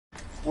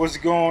What's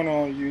going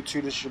on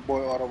YouTube? This is your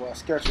boy Autobot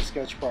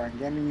Sketch Prime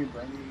Gaming, you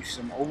bringing you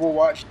some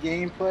Overwatch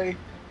gameplay.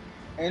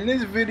 In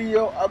this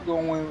video, I'm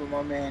going with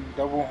my man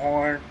Double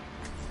Horn.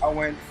 I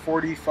went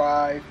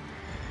 45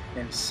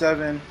 and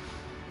 7.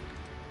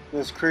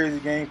 This crazy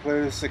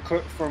gameplay. This is a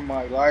clip from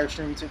my live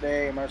stream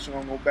today. I'm actually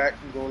gonna go back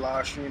and go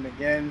live stream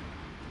again.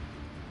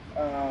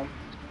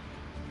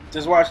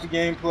 Just watch the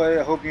gameplay.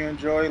 I hope you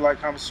enjoy.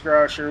 Like, comment,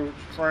 subscribe, share with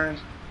your friends,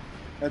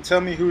 and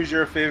tell me who's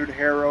your favorite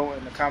hero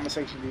in the comment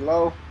section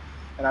below.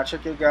 And I'll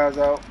check you guys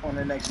out on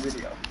the next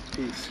video.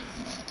 Peace.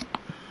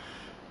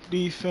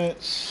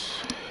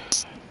 Defense.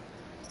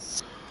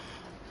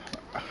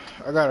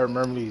 I gotta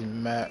remember these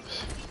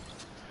maps.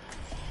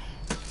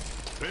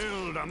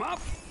 Build them up,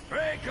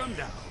 break them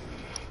down.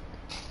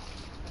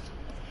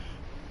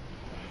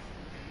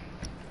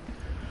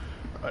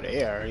 Oh,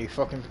 they already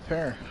fucking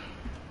preparing.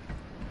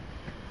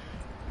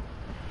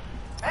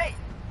 Hey!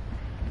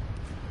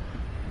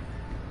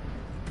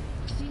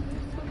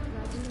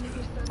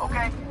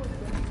 Okay.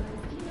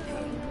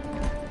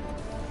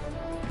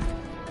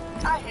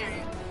 I hear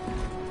you.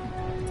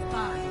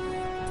 5,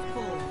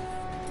 4,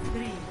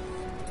 3,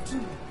 2,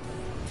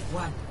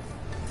 1.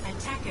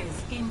 Attackers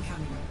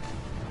incoming.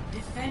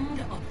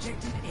 Defend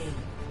objective A.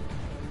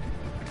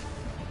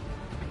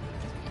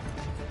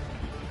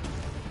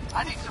 I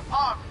need some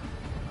armor.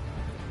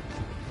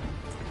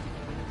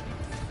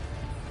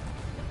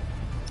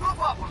 Group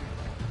up with me.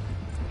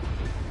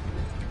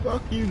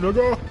 Fuck you,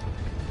 nigga.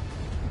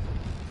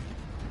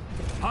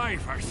 I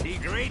foresee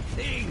great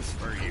things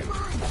for you.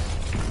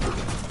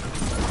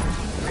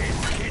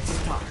 Let's get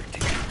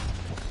started.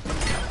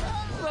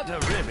 What a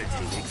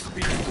riveting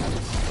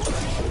experience.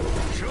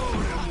 Show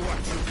them what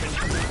you can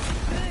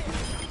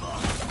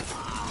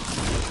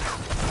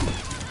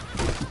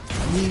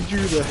do. Need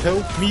you to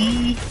help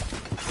me.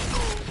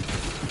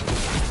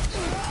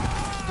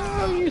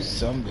 Oh, you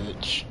some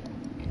bitch.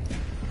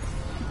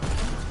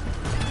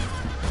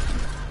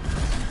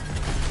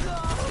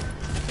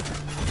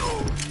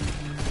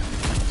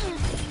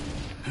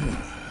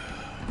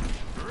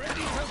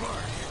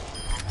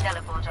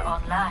 Teleporter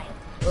online.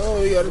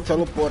 Oh, you got a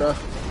teleporter.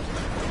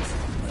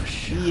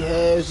 She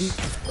has.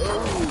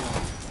 Oh.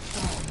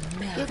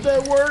 Did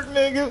that work,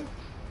 nigga?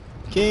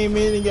 Came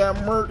in and got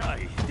murked.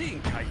 I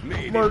think I've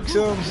made Murk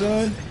some,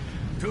 son.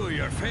 to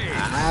your face.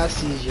 I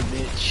see you,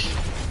 bitch.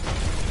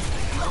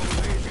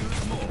 Always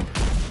use more.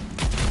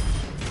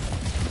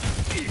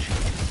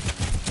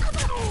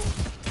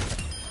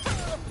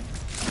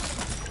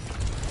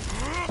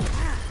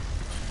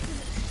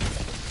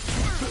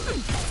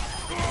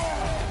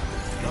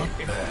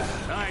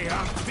 I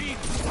have big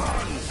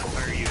plans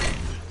for you.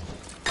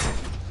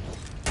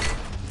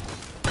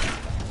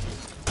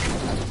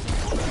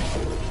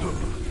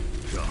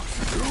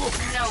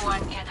 No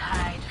one can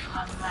hide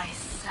from my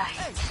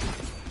sight.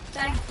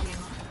 Thank you.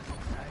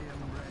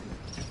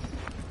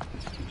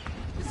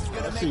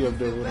 I see you up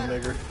there with a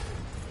nigga.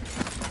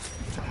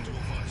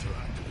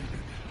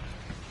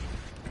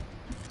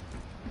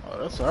 Oh,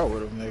 that's our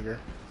with a nigga.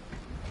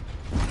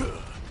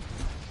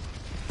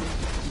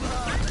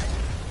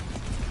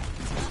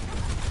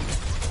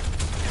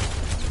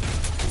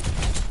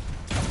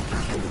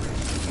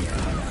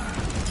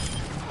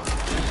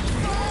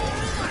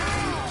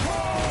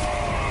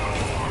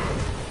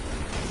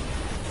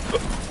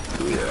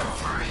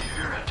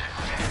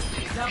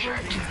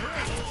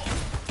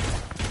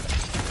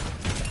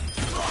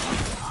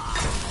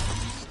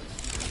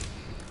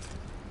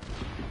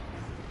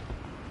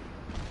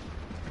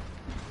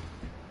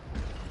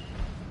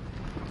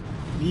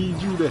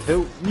 Need you to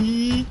help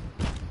me.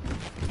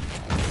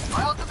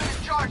 My ultimate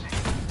is charging.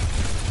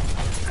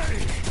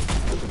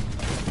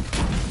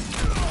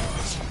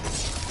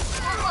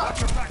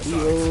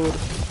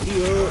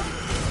 Heal.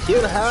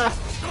 Kill her.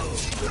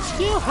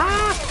 Kill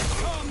her.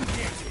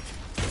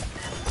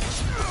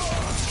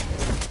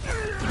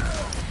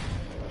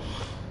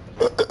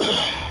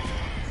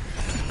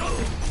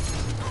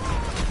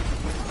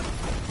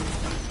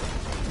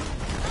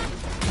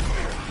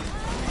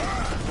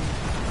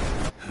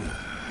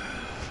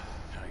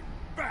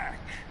 Back.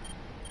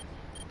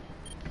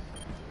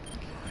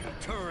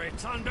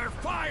 Turret's under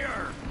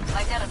fire.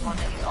 My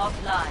teleporter is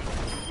offline.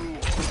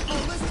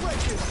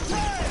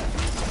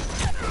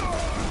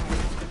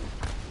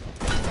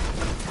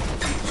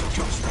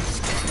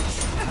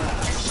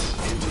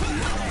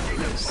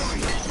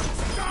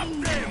 Stop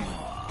them.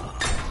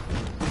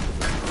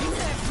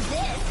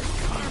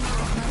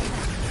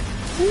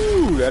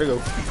 Ooh, gotta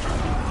go.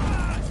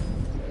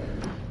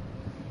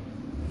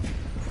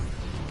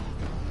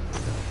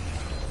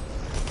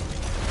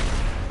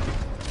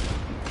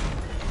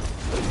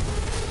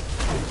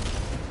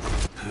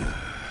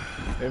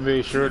 And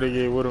make sure to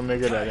get with him,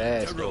 nigga, that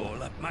ass. To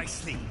roll up my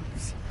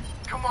sleeves.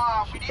 Come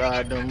on, we need to Got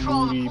get them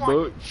control of booty the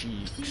point. butt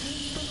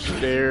cheeks.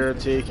 They're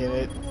taking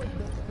it.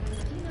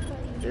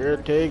 They're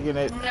taking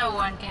it. No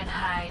one can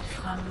hide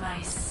from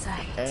my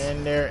sight.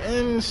 And they're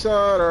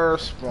inside our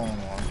spawn.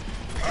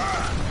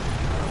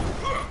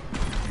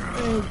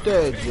 Ain't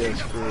that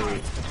just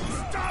great?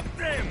 Stop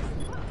them!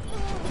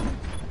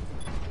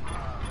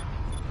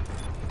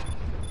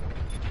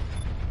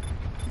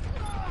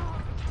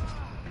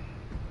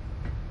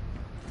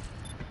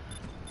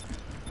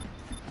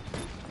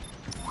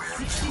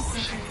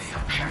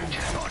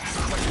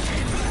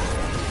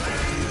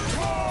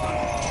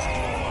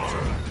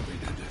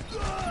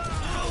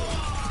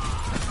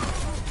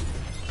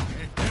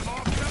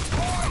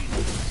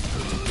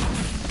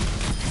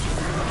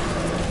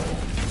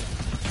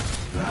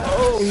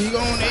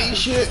 ain't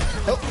shit.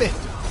 Help me.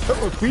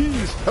 Help me,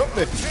 please. Help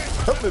me.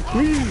 Help me,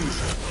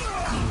 please.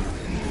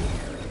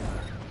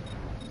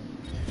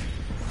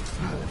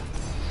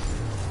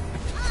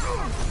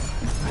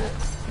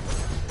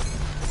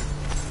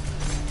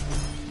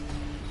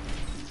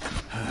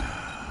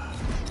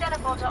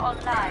 Teleporter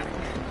online.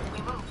 We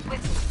move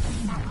swiftly.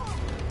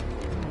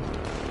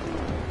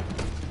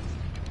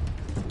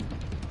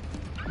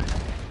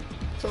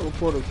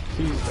 Teleporter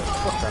keys the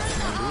fuck out of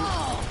me,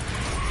 dude.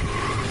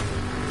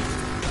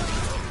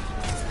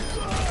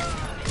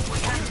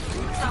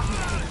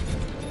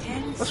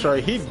 That's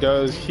right, he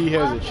does. He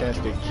has a chance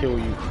to kill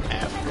you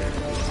after.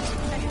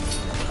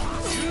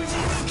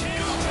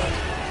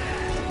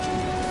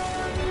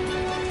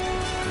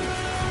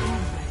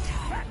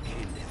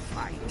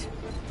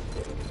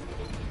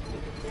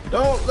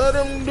 Don't let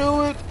him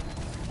do it.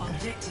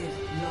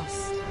 Objective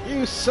lost.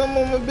 You some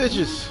of my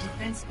bitches.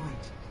 Defense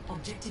point.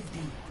 Objective B.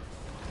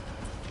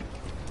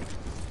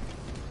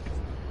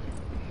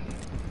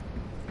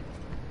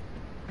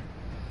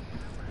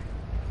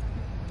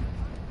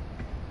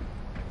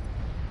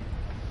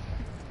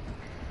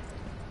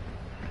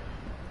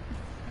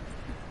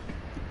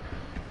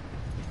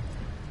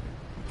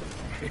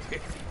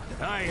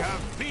 I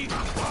have big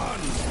fun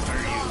for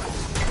you.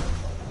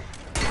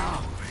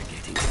 Now we're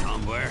getting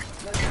somewhere.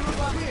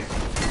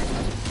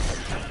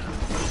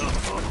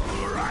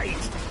 All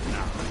right.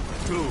 Now,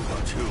 two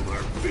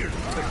are built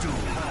to do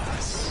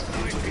us.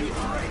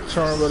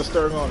 Turn better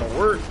start going to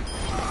work.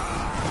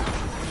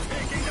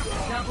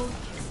 Double.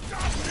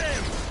 Stop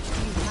them!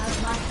 You have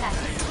my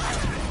package.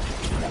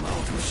 I'm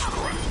out of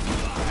scrap.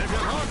 If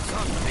you want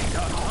something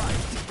done right,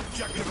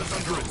 objective is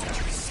under attack.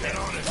 Get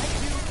on it.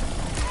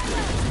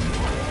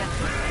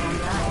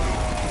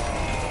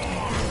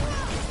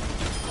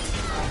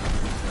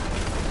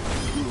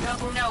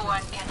 No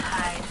one can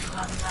hide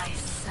from my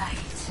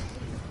sight.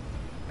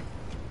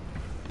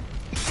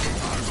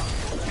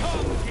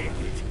 Come get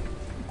it.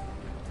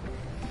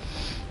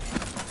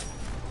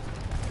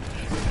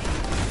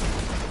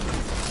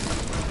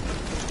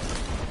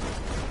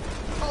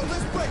 Oh,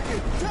 let's break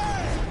it.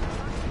 Damn!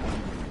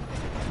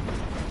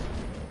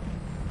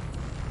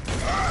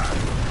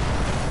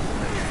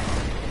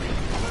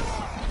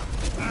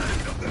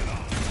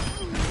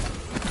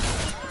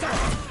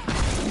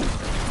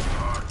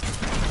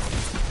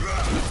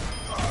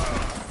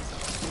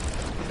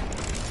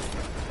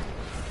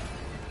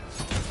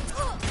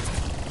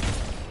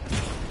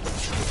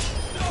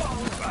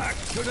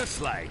 To the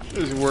slag.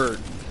 This word.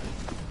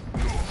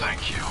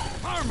 Thank you.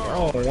 Armor.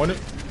 Y'all don't want it.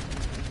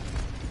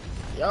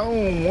 Y'all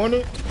don't want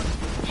it.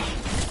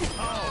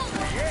 Oh,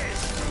 yes.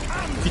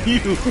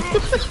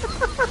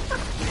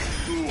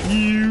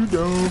 You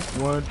don't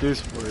want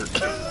this work.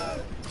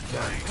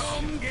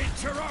 Come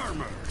get your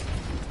armor.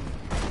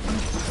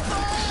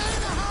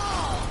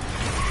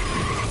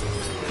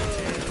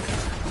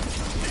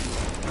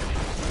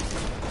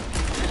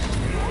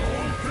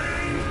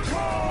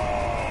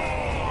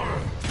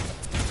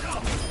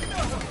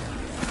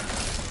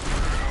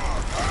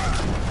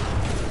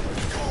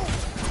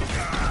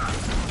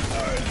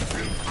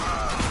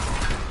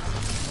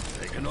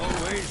 They can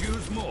always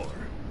use more.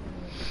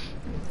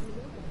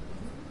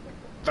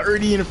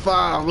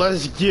 30-5.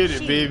 Let's get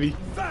it, baby.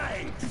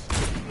 Thanks.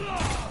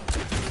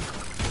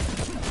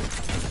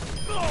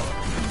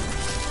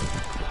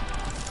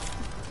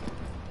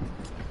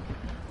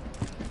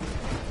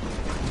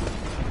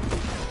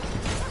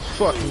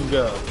 Fucking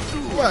go.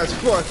 Let's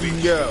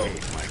fucking go.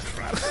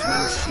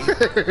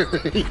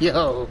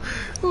 Yo,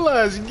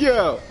 let's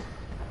go.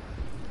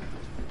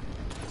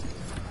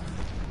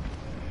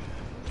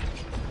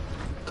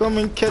 Come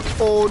and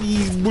catch all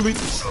these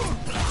bullets.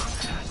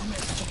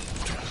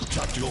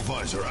 Tactical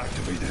visor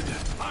activated.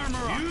 Armor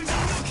up.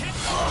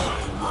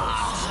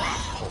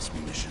 Pulse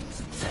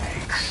munitions.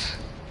 Thanks.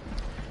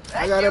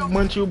 I got a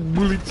bunch of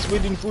bullets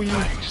waiting for you.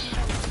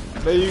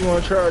 Now you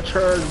gonna try to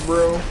charge,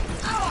 bro.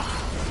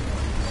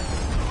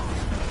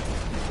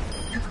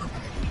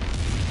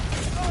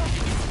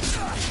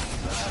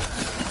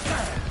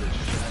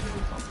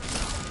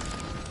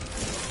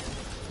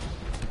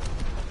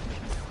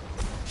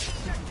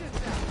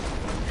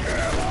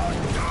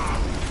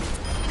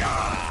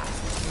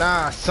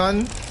 Nah,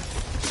 son.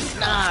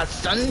 Nah,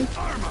 son.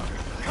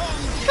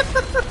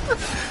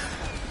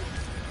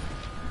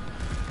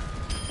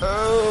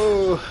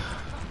 Oh.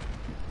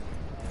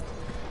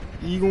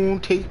 You gonna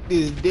take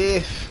this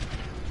death.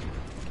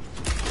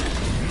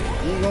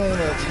 You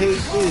gonna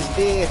take this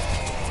death.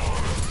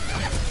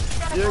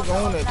 You're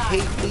gonna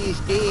take this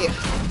death.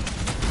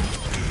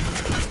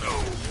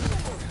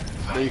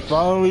 They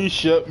finally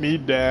shut me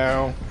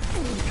down.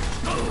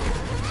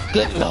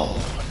 Good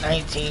lord.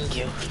 19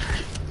 kills.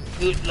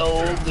 Good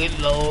lord, good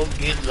lord,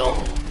 good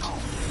lord.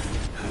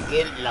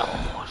 Good lord.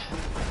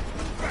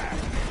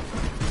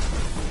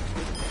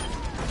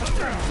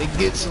 The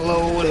good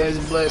Lord has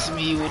blessed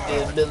me with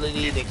the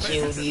ability to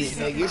kill these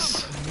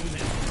niggas.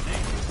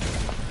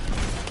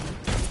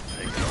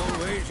 They can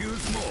always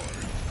use more.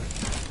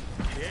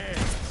 Yes.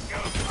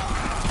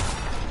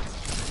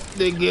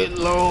 The good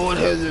Lord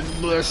has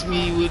blessed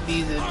me with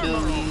these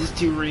abilities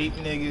to rape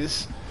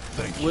niggas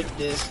with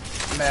this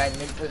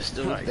magnet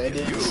pistol. That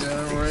didn't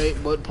sound right,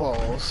 but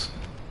pause.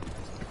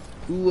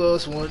 Who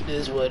else want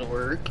this wet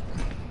work?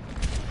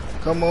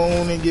 Come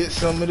on and get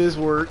some of this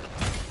work.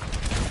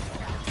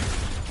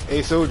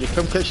 Hey soldier,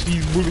 come catch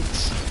these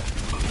bullets.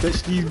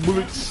 Catch these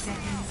bullets.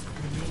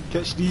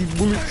 Catch these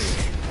bullets.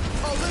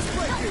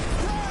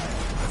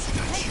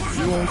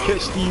 You won't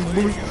catch these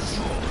bullets.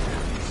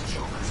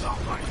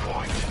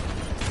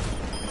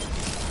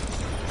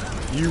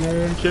 You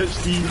won't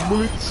catch these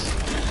bullets.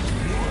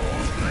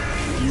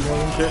 You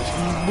won't catch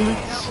these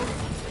bullets.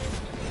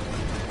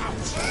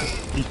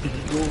 You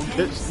gonna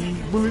catch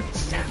these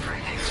bullets.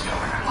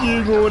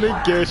 You gonna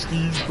catch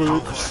these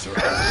bullets.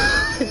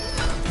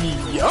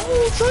 Yo,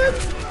 son.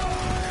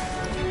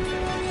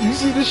 You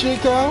see this shit,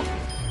 Kyle?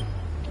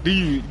 Do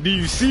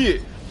you see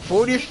it?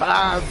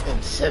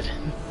 45-7.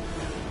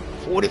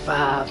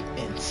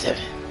 45-7.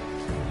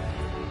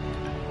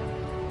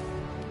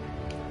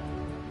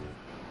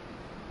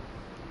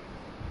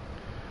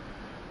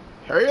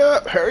 Hurry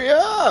up, hurry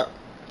up!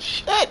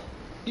 Shit!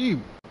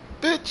 You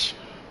bitch!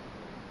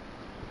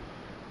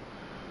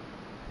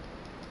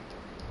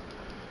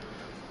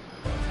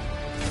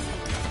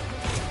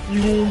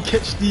 You won't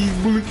catch these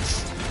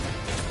bullets.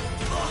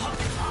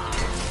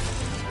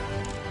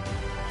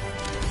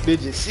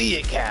 Did you see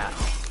it, Cal?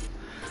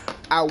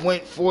 I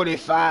went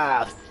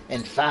 45-5.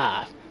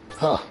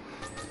 Huh.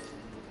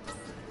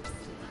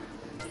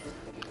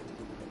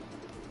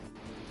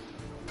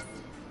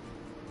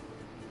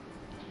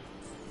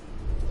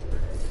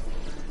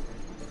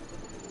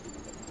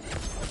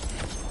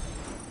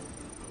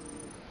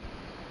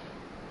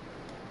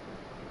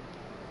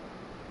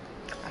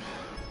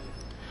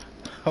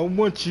 I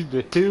want you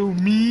to heal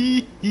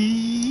me.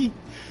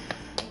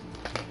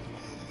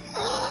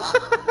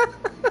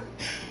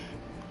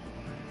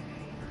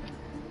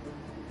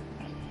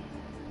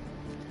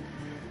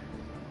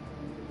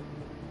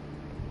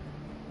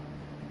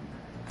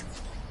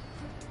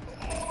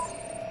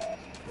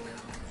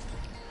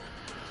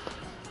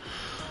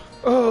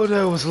 Oh,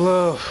 that was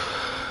love.